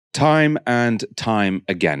Time and time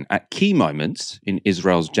again, at key moments in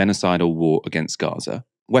Israel's genocidal war against Gaza,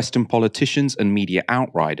 Western politicians and media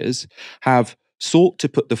outriders have sought to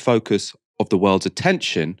put the focus of the world's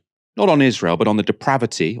attention not on Israel, but on the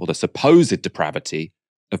depravity or the supposed depravity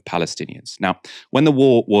of Palestinians. Now, when the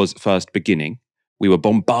war was first beginning, we were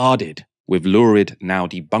bombarded with lurid, now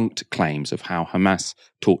debunked claims of how Hamas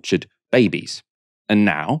tortured babies. And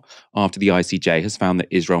now, after the ICJ has found that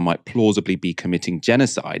Israel might plausibly be committing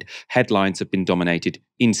genocide, headlines have been dominated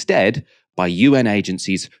instead by UN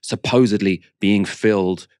agencies supposedly being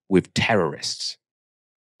filled with terrorists.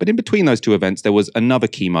 But in between those two events, there was another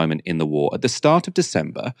key moment in the war. At the start of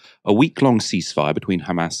December, a week-long ceasefire between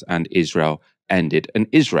Hamas and Israel ended, and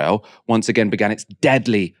Israel once again began its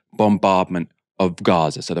deadly bombardment of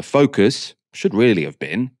Gaza. So the focus should really have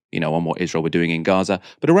been, on what Israel were doing in Gaza.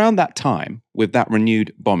 But around that time, with that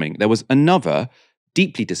renewed bombing, there was another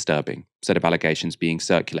deeply disturbing set of allegations being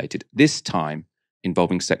circulated, this time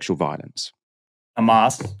involving sexual violence.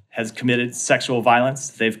 Hamas has committed sexual violence.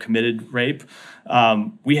 They've committed rape.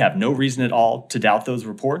 We have no reason at all to doubt those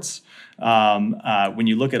reports. When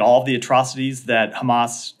you look at all of the atrocities that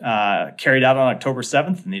Hamas carried out on October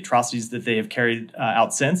 7th and the atrocities that they have carried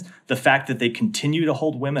out since, the fact that they continue to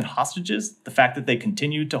hold women hostages, the fact that they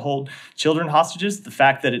continue to hold children hostages, the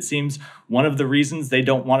fact that it seems one of the reasons they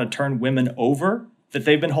don't want to turn women over that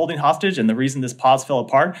they've been holding hostage, and the reason this pause fell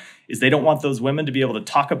apart, is they don't want those women to be able to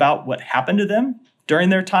talk about what happened to them during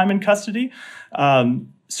their time in custody.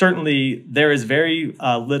 Certainly, there is very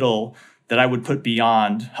little that I would put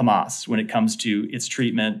beyond Hamas when it comes to its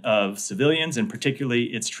treatment of civilians, and particularly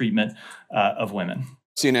its treatment of women.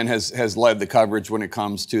 CNN has led the coverage when it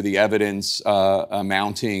comes to the evidence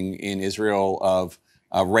mounting in Israel of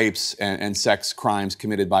rapes and sex crimes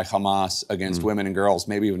committed by Hamas against women and girls,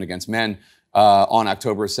 maybe even against men, on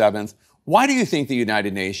October 7th. Why do you think the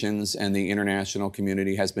United Nations and the international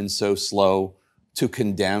community has been so slow to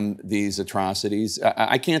condemn these atrocities?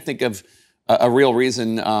 I can't think of a real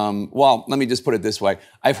reason. Well, let me just put it this way.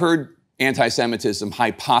 I've heard anti-Semitism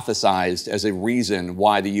hypothesized as a reason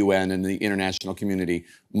why the UN and the international community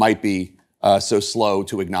might be so slow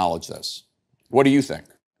to acknowledge this. What do you think?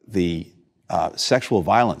 The sexual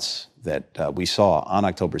violence that we saw on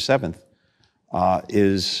October 7th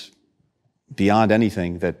is beyond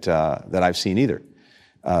anything that I've seen either.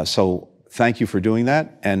 So thank you for doing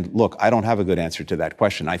that. And look, I don't have a good answer to that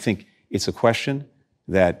question. I think it's a question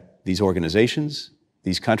that these organizations,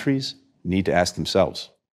 these countries need to ask themselves.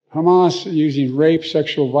 Hamas using rape,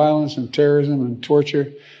 sexual violence, and terrorism and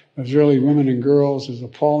torture of Israeli women and girls is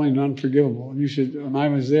appalling and unforgivable. You should, when I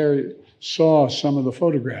was there, saw some of the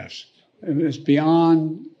photographs. It's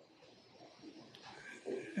beyond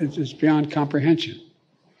comprehension.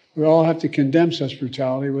 We all have to condemn such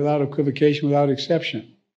brutality without equivocation, without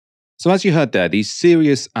exception. So as you heard there, these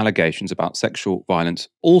serious allegations about sexual violence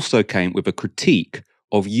also came with a critique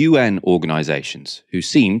of UN organizations who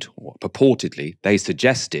seemed, or purportedly, they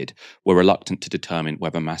suggested, were reluctant to determine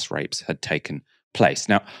whether mass rapes had taken place.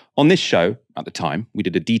 Now, on this show, at the time, we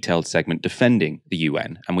did a detailed segment defending the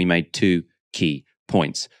UN, and we made two key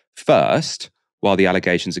points. First, while the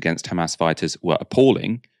allegations against Hamas fighters were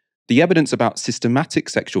appalling, the evidence about systematic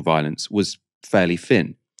sexual violence was fairly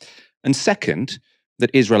thin. And second, that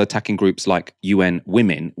Israel attacking groups like UN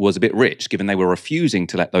Women was a bit rich, given they were refusing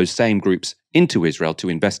to let those same groups into Israel to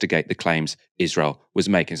investigate the claims Israel was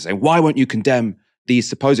making. So saying, why won't you condemn these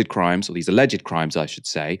supposed crimes, or these alleged crimes, I should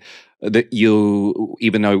say, that you,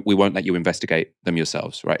 even though we won't let you investigate them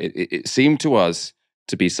yourselves, right? It seemed to us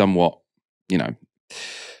to be somewhat,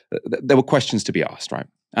 there were questions to be asked, right?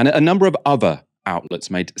 And a number of other outlets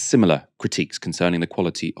made similar critiques concerning the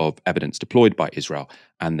quality of evidence deployed by Israel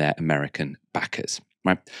and their American backers.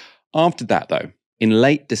 Right. After that, though, in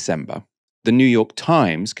late December, the New York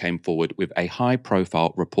Times came forward with a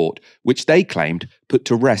high-profile report which they claimed put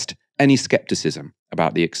to rest any skepticism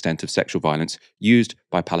about the extent of sexual violence used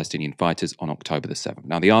by Palestinian fighters on October the 7th.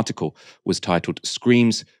 Now, the article was titled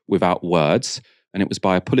Screams Without Words, and it was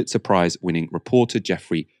by a Pulitzer Prize-winning reporter,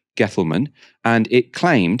 Jeffrey Gethelman, and it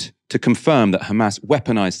claimed to confirm that Hamas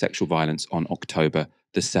weaponized sexual violence on October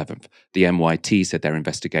the 7th. The NYT said their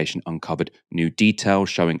investigation uncovered new details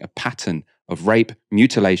showing a pattern of rape,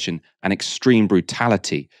 mutilation, and extreme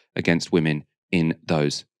brutality against women in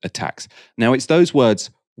those attacks. Now, it's those words,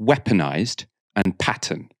 weaponized and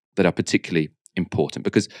pattern, that are particularly important,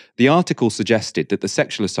 because the article suggested that the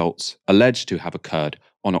sexual assaults alleged to have occurred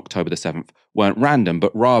on October the 7th weren't random,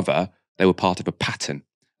 but rather they were part of a pattern.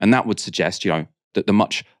 And that would suggest, that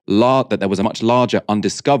there was a much larger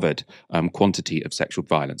undiscovered quantity of sexual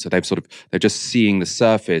violence. So they're just seeing the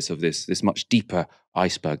surface of this much deeper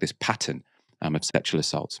iceberg, this pattern of sexual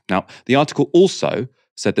assaults. Now, the article also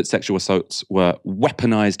said that sexual assaults were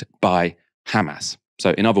weaponized by Hamas.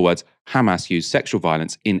 So, in other words, Hamas used sexual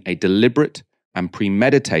violence in a deliberate and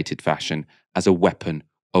premeditated fashion as a weapon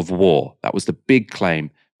of war. That was the big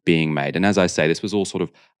claim being made. And as I say, this was all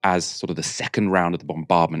as the second round of the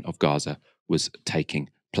bombardment of Gaza was taking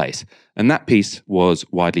place. And that piece was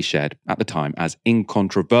widely shared at the time as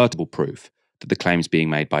incontrovertible proof that the claims being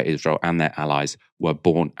made by Israel and their allies were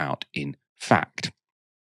borne out in fact.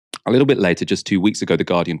 A little bit later, just 2 weeks ago, The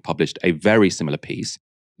Guardian published a very similar piece.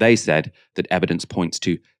 They said that evidence points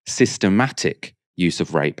to systematic use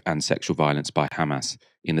of rape and sexual violence by Hamas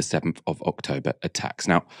in the 7th of October attacks.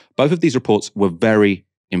 Now, both of these reports were very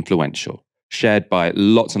influential, shared by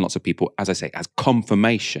lots and lots of people, as I say, as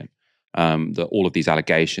confirmation that all of these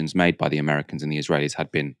allegations made by the Americans and the Israelis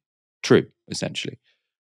had been true, essentially.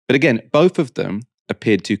 But again, both of them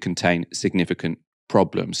appeared to contain significant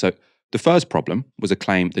problems. So the first problem was a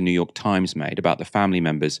claim the New York Times made about the family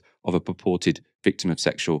members of a purported victim of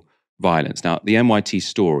sexual violence. Now, the NYT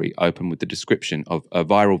story opened with the description of a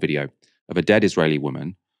viral video of a dead Israeli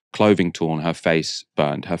woman, clothing torn, her face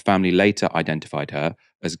burned. Her family later identified her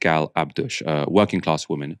as Gal Abdush, a working-class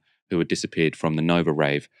woman who had disappeared from the Nova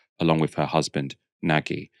rave along with her husband,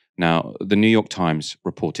 Nagy. Now, the New York Times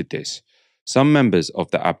reported this. Some members of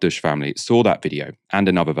the Abdush family saw that video and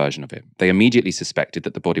another version of it. They immediately suspected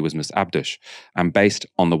that the body was Ms. Abdush, and based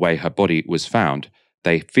on the way her body was found,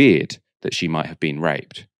 they feared that she might have been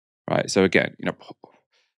raped. Right? So again,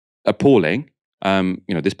 appalling.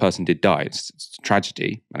 This person did die. It's a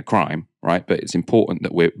tragedy and a crime, right? But it's important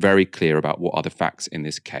that we're very clear about what are the facts in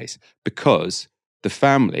this case, because the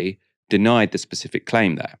family denied the specific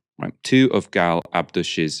claim there. Right? 2 of Gal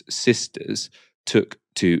Abdush's sisters took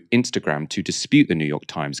to Instagram to dispute the New York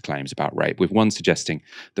Times claims about rape, with one suggesting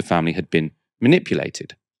the family had been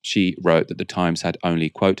manipulated. She wrote that the Times had only,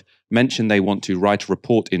 quote, mentioned they want to write a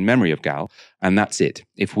report in memory of Gal, and that's it.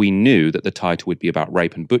 If we knew that the title would be about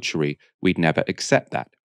rape and butchery, we'd never accept that.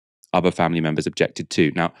 Other family members objected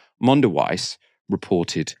too. Now, Mondoweiss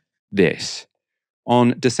reported this.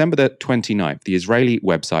 On December the 29th, the Israeli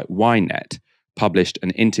website Ynet published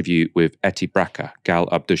an interview with Eti Braka, Gal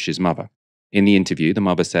Abdush's mother. In the interview, the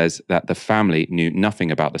mother says that the family knew nothing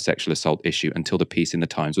about the sexual assault issue until the piece in the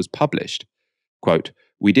Times was published. Quote,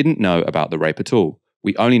 we didn't know about the rape at all.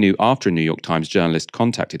 We only knew after a New York Times journalist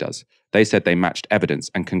contacted us. They said they matched evidence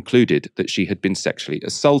and concluded that she had been sexually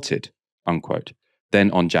assaulted, unquote.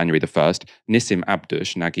 Then on January the 1st, Nissim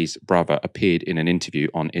Abdush, Nagy's brother, appeared in an interview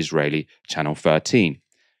on Israeli Channel 13.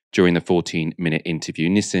 During the 14-minute interview,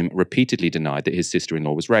 Nissim repeatedly denied that his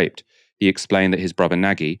sister-in-law was raped. He explained that his brother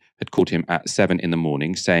Nagy had called him at 7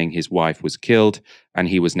 a.m, saying his wife was killed and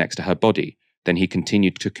he was next to her body. Then he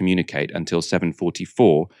continued to communicate until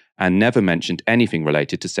 7:44 and never mentioned anything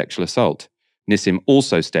related to sexual assault. Nissim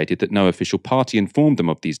also stated that no official party informed them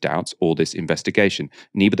of these doubts or this investigation,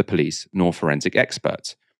 neither the police nor forensic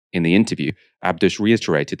experts. In the interview, Abdush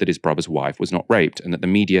reiterated that his brother's wife was not raped and that the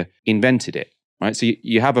media invented it. Right? So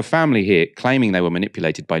you have a family here claiming they were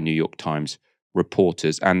manipulated by New York Times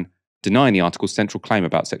reporters and denying the article's central claim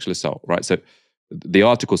about sexual assault. Right? So the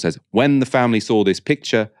article says, when the family saw this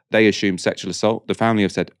picture, they assumed sexual assault. The family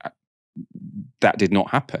have said, that did not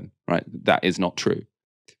happen. Right? That is not true.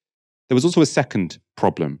 There was also a second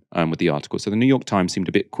problem with the article. So the New York Times seemed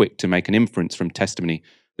a bit quick to make an inference from testimony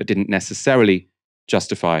that didn't necessarily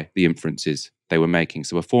justify the inferences they were making.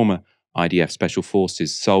 So a former IDF Special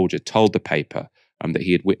Forces soldier told the paper that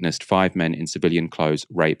he had witnessed 5 men in civilian clothes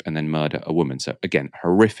rape and then murder a woman. So again,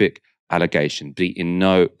 horrific allegation, be in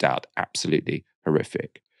no doubt absolutely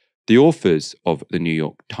horrific. The authors of the New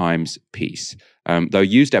York Times piece, though,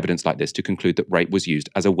 used evidence like this to conclude that rape was used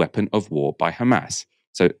as a weapon of war by Hamas.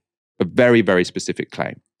 So a very, very specific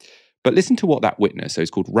claim. But listen to what that witness, so he's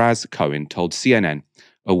called Raz Cohen, told CNN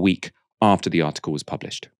a week after the article was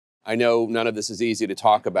published. I know none of this is easy to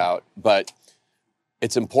talk about, but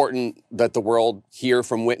it's important that the world hear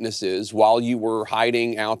from witnesses. While you were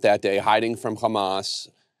hiding out that day, hiding from Hamas,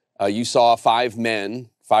 you saw 5 men,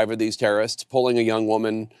 5 of these terrorists, pulling a young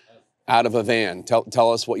woman out of a van.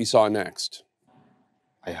 Tell us what you saw next.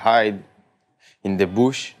 I hide in the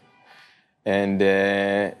bush, and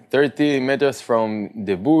 30 meters from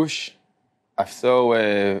the bush, I saw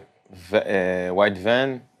a white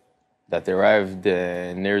van that arrived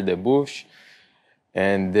near the bush,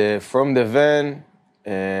 and from the van,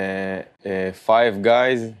 5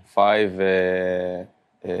 guys, 5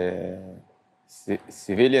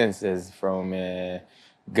 civilians from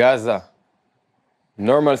Gaza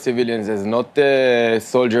normal civilians, as not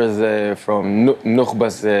soldiers from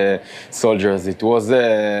Nukhba's soldiers. It was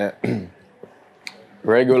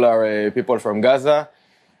regular people from Gaza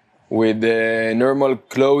with normal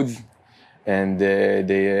clothes, and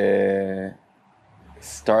they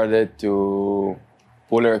started to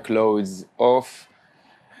pull their clothes off.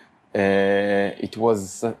 It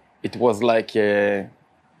was like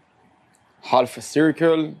half a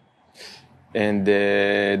circle, and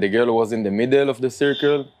the girl was in the middle of the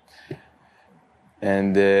circle.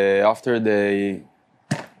 And after they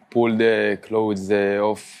pulled the clothes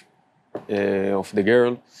off the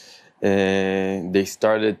girl, they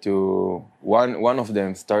started to one of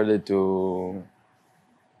them started to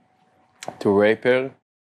rape her.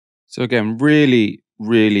 So again, really,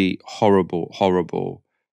 really horrible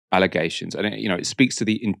allegations. And it speaks to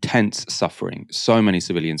the intense suffering so many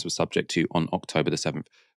civilians were subject to on October the 7th.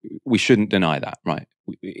 We shouldn't deny that, right?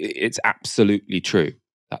 It's absolutely true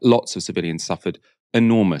that lots of civilians suffered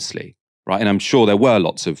enormously, right? And I'm sure there were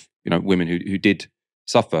lots of women who did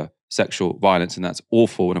suffer sexual violence, and that's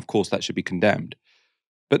awful. And of course, that should be condemned.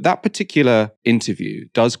 But that particular interview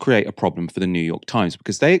does create a problem for the New York Times,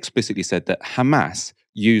 because they explicitly said that Hamas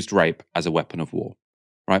used rape as a weapon of war,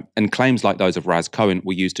 right? And claims like those of Raz Cohen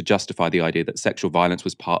were used to justify the idea that sexual violence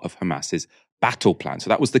was part of Hamas's battle plan. So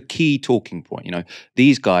that was the key talking point.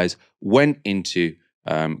 These guys went into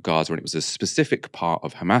Gaza, and it was a specific part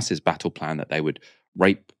of Hamas's battle plan that they would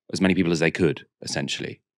rape as many people as they could,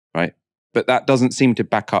 essentially, right? But that doesn't seem to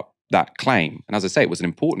back up that claim. And as I say, it was an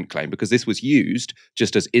important claim because this was used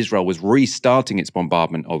just as Israel was restarting its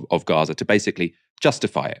bombardment of Gaza to basically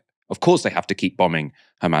justify it. Of course, they have to keep bombing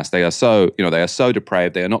Hamas. They are so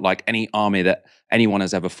depraved. They are not like any army that anyone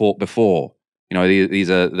has ever fought before. These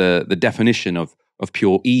are the definition of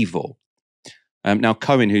pure evil. Now,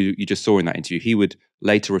 Cohen, who you just saw in that interview, he would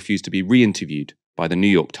later refuse to be re-interviewed by the New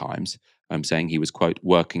York Times, saying he was, quote,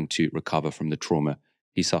 working to recover from the trauma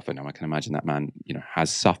he suffered. Now, I can imagine that man,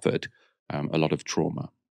 has suffered a lot of trauma.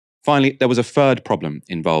 Finally, there was a third problem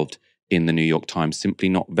involved in the New York Times simply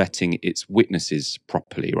not vetting its witnesses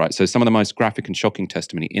properly, right? So some of the most graphic and shocking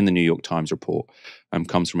testimony in the New York Times report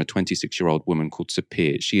comes from a 26-year-old woman called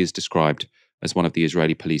Sapir. She is described as one of the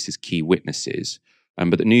Israeli police's key witnesses.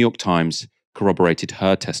 But the New York Times corroborated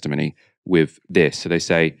her testimony with this. So they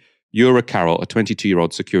say, Yura Carroll, a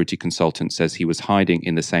 22-year-old security consultant, says he was hiding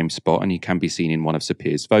in the same spot and he can be seen in one of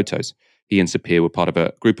Sapir's photos. He and Sapir were part of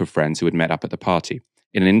a group of friends who had met up at the party.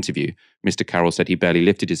 In an interview, Mr. Carroll said he barely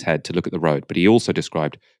lifted his head to look at the road, but he also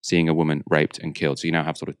described seeing a woman raped and killed. So you now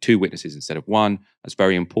have sort of two witnesses instead of one. That's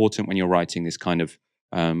very important when you're writing this kind of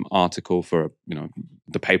article for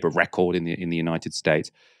the paper of record in the United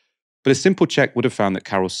States. But a simple check would have found that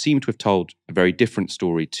Carroll seemed to have told a very different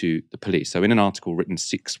story to the police. So in an article written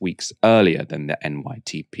 6 weeks earlier than the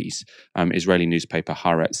NYT piece, Israeli newspaper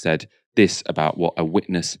Haaretz said this about what a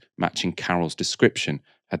witness matching Carroll's description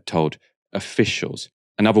had told officials.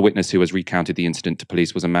 Another witness who has recounted the incident to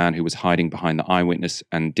police was a man who was hiding behind the eyewitness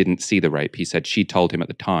and didn't see the rape. He said she told him at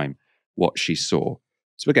the time what she saw.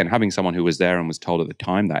 So again, having someone who was there and was told at the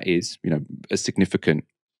time, that is, a significant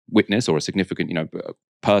witness or a significant,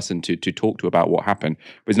 person to talk to about what happened,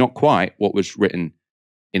 but it's not quite what was written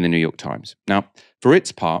in the New York Times. Now, for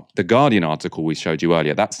its part, the Guardian article we showed you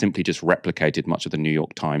earlier, that simply just replicated much of the New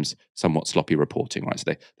York Times' somewhat sloppy reporting, right?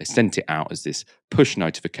 So they sent it out as this push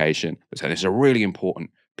notification. They said it's a really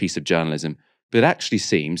important piece of journalism, but it actually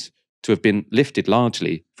seems to have been lifted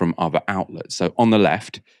largely from other outlets. So on the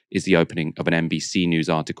left is the opening of an NBC News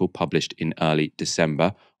article published in early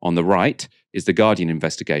December. On the right is the Guardian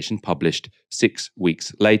investigation published 6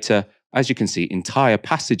 weeks later. As you can see, entire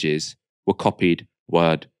passages were copied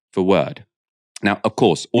word for word. Now, of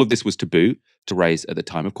course, all of this was taboo to raise at the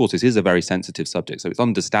time. Of course, this is a very sensitive subject, so it's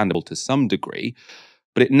understandable to some degree.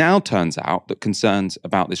 But it now turns out that concerns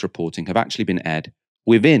about this reporting have actually been aired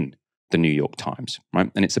within the New York Times,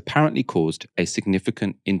 right? And it's apparently caused a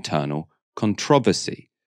significant internal controversy.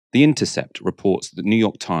 The Intercept reports that the New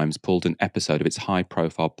York Times pulled an episode of its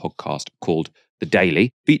high-profile podcast called The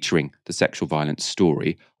Daily, featuring the sexual violence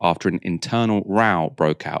story, after an internal row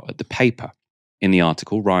broke out at the paper. In the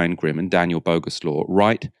article, Ryan Grimm and Daniel Boguslaw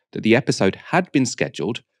write that the episode had been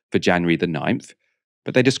scheduled for January the 9th,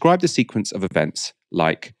 but they describe the sequence of events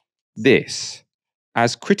like this.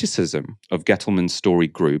 As criticism of Gettleman's story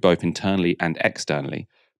grew, both internally and externally,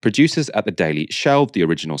 producers at The Daily shelved the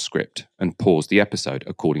original script and paused the episode,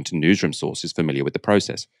 according to newsroom sources familiar with the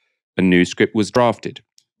process. A new script was drafted,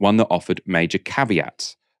 one that offered major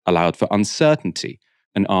caveats, allowed for uncertainty,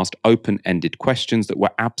 and asked open-ended questions that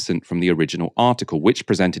were absent from the original article, which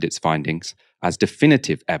presented its findings as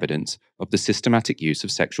definitive evidence of the systematic use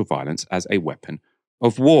of sexual violence as a weapon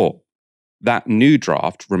of war. That new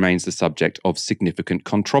draft remains the subject of significant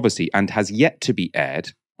controversy and has yet to be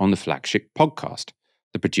aired on the flagship podcast.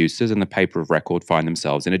 The producers and the paper of record find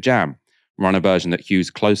themselves in a jam. Run a version that hews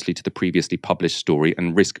closely to the previously published story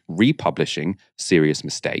and risk republishing serious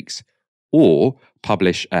mistakes, or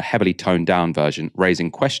publish a heavily toned down version raising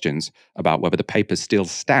questions about whether the paper still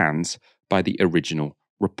stands by the original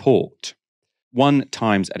report. One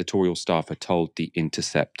Times editorial staffer told The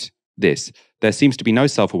Intercept this: "There seems to be no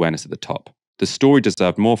self-awareness at the top. The story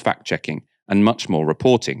deserved more fact-checking and much more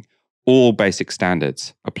reporting. All basic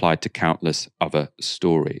standards applied to countless other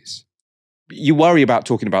stories." You worry about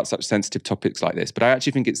talking about such sensitive topics like this, but I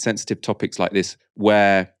actually think it's sensitive topics like this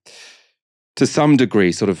where, to some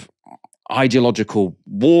degree, sort of ideological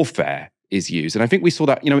warfare is used. And I think we saw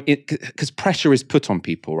that, because pressure is put on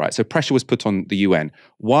people, right? So pressure was put on the UN.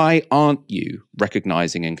 Why aren't you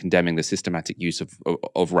recognizing and condemning the systematic use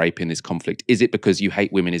of rape in this conflict? Is it because you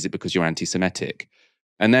hate women? Is it because you're anti-Semitic?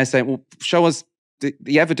 And they're saying, well, show us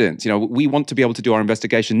the evidence. We want to be able to do our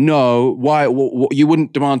investigation. No, why? You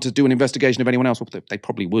wouldn't demand to do an investigation of anyone else. Well, they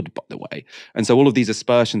probably would, by the way. And so all of these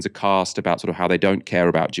aspersions are cast about sort of how they don't care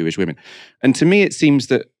about Jewish women. And to me, it seems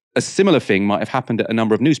that a similar thing might have happened at a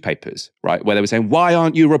number of newspapers, right? Where they were saying, why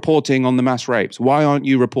aren't you reporting on the mass rapes? Why aren't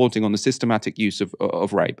you reporting on the systematic use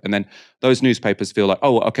of rape? And then those newspapers feel like,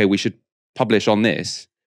 oh, okay, we should publish on this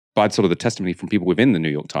by sort of the testimony from people within the New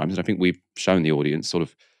York Times. And I think we've shown the audience sort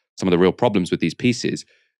of some of the real problems with these pieces.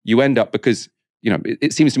 You end up, because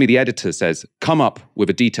it seems to me the editor says, come up with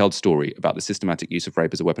a detailed story about the systematic use of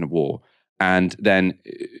rape as a weapon of war. And then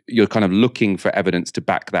you're kind of looking for evidence to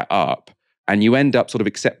back that up. And you end up sort of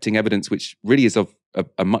accepting evidence which really is of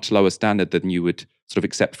a much lower standard than you would sort of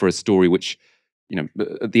accept for a story which,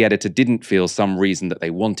 the editor didn't feel some reason that they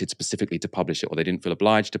wanted specifically to publish it, or they didn't feel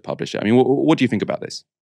obliged to publish it. I mean, what do you think about this?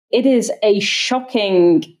 It is a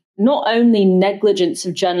shocking, not only negligence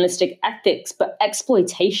of journalistic ethics, but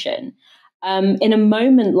exploitation. In a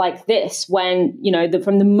moment like this, when,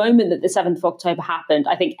 from the moment that the 7th of October happened,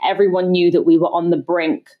 I think everyone knew that we were going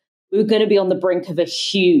to be on the brink of a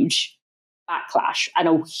huge backlash and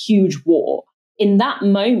a huge war. In that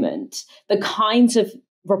moment, the kinds of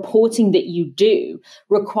reporting that you do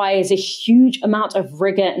requires a huge amount of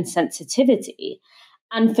rigor and sensitivity.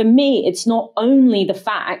 And for me, it's not only the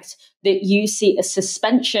fact that you see a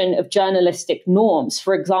suspension of journalistic norms,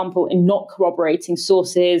 for example, in not corroborating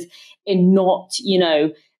sources, in not,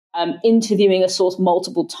 interviewing a source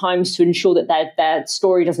multiple times to ensure that their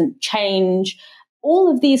story doesn't change.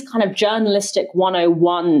 All of these kind of journalistic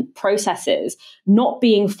 101 processes not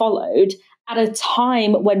being followed at a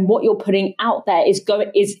time when what you're putting out there is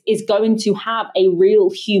going to have a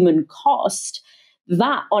real human cost.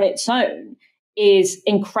 That on its own is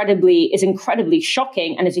incredibly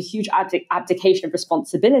shocking and is a huge abdication of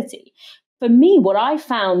responsibility. For me, what I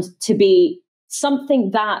found to be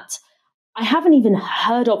something that I haven't even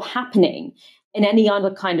heard of happening in any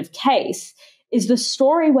other kind of case is the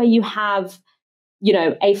story where you have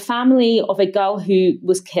a family of a girl who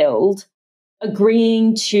was killed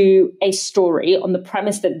agreeing to a story on the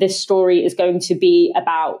premise that this story is going to be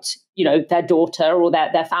about, their daughter or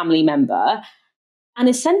their family member, and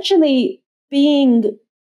essentially being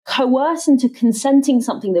coerced into consenting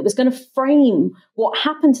something that was going to frame what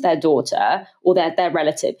happened to their daughter or their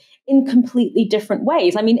relative in completely different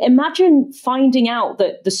ways. I mean, imagine finding out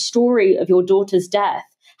that the story of your daughter's death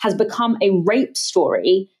has become a rape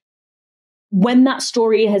story when that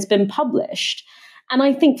story has been published. And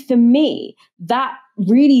I think for me, that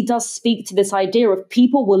really does speak to this idea of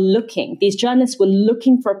these journalists were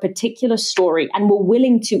looking for a particular story and were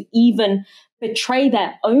willing to even betray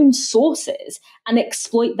their own sources and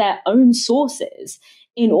exploit their own sources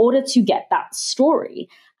in order to get that story.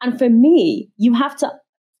 And for me, you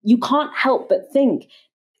can't help but think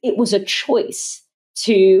it was a choice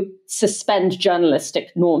to suspend journalistic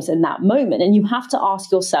norms in that moment. And you have to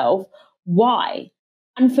ask yourself, why?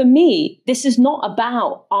 And for me, this is not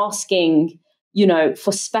about asking,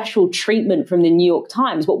 for special treatment from the New York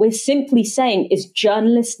Times. What we're simply saying is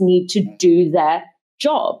journalists need to do their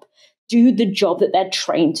job, do the job that they're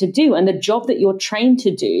trained to do. And the job that you're trained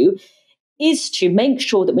to do is to make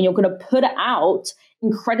sure that when you're going to put out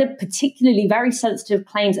particularly very sensitive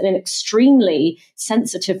claims in an extremely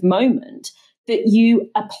sensitive moment, that you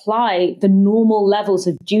apply the normal levels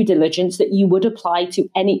of due diligence that you would apply to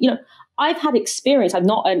any, I've had experience, I'm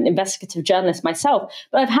not an investigative journalist myself,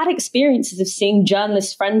 but I've had experiences of seeing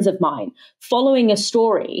journalist friends of mine following a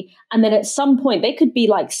story. And then at some point, they could be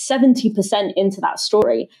like 70% into that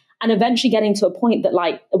story and eventually getting to a point that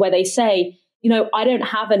like where they say, you know, I don't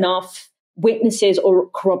have enough witnesses or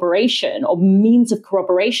corroboration or means of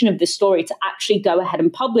corroboration of this story to actually go ahead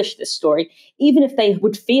and publish this story, even if they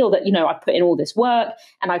would feel that, you know, I put in all this work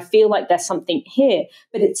and I feel like there's something here,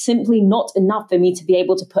 but it's simply not enough for me to be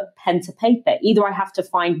able to put pen to paper. Either I have to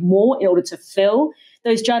find more in order to fill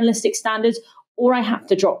those journalistic standards, or I have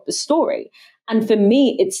to drop the story. And for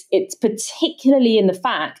me, it's particularly in the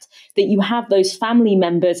fact that you have those family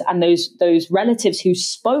members and those relatives who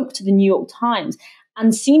spoke to the New York Times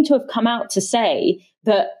and seem to have come out to say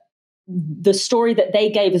that the story that they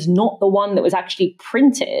gave is not the one that was actually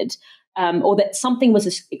printed, or that something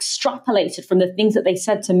was extrapolated from the things that they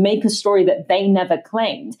said to make a story that they never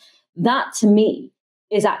claimed. That, to me,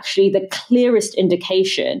 is actually the clearest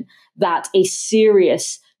indication that a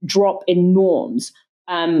serious drop in norms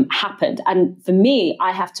happened. And for me,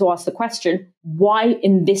 I have to ask the question, why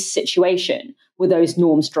in this situation were those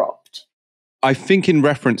norms dropped? I think in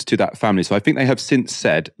reference to that family, so I think they have since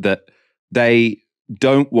said that they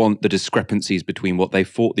don't want the discrepancies between what they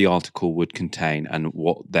thought the article would contain and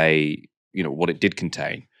what they, you know, what it did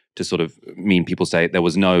contain to sort of mean people say there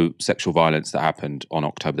was no sexual violence that happened on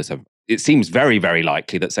October the 7th. It seems very, very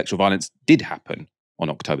likely that sexual violence did happen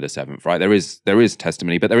on October the 7th, right? There is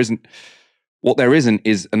testimony, but what there isn't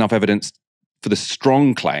is enough evidence for the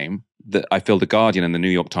strong claim that I feel The Guardian and the New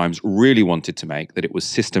York Times really wanted to make, that it was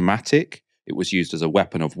systematic, it was used as a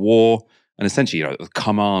weapon of war, and essentially, you know, the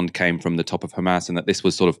command came from the top of Hamas, and that this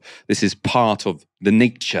is part of the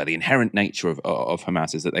nature, the inherent nature of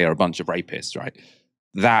Hamas, is that they are a bunch of rapists, right?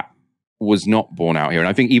 That was not borne out here. And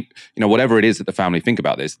I think, you know, whatever it is that the family think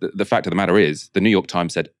about this, the fact of the matter is, the New York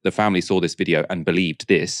Times said the family saw this video and believed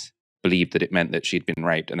that it meant that she'd been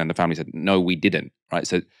raped, and then the family said, no, we didn't, right?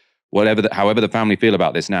 So however the family feel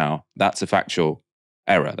about this now, that's a factual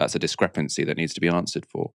error. That's a discrepancy that needs to be answered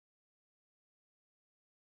for.